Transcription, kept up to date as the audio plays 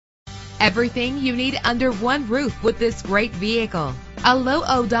Everything you need under one roof with this great vehicle. A low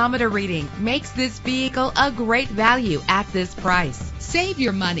odometer reading makes this vehicle a great value at this price. Save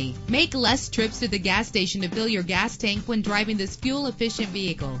your money. Make less trips to the gas station to fill your gas tank when driving this fuel-efficient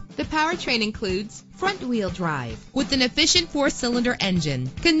vehicle. The powertrain includes front-wheel drive with an efficient 4-cylinder engine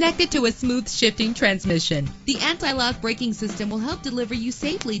connected to a smooth shifting transmission. The anti-lock braking system will help deliver you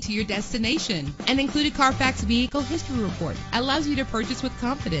safely to your destination. An included Carfax vehicle history report allows you to purchase with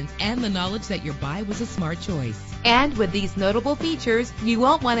confidence and the knowledge that your buy was a smart choice. And with these notable features, you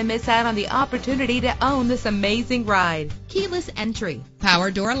won't want to miss out on the opportunity to own this amazing ride. Keyless entry,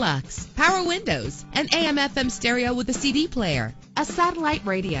 power door locks, power windows, an AM/FM stereo with a CD player, a satellite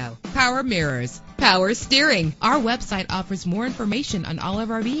radio, power mirrors, power steering. Our website offers more information on all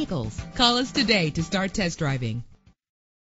of our vehicles. Call us today to start test driving.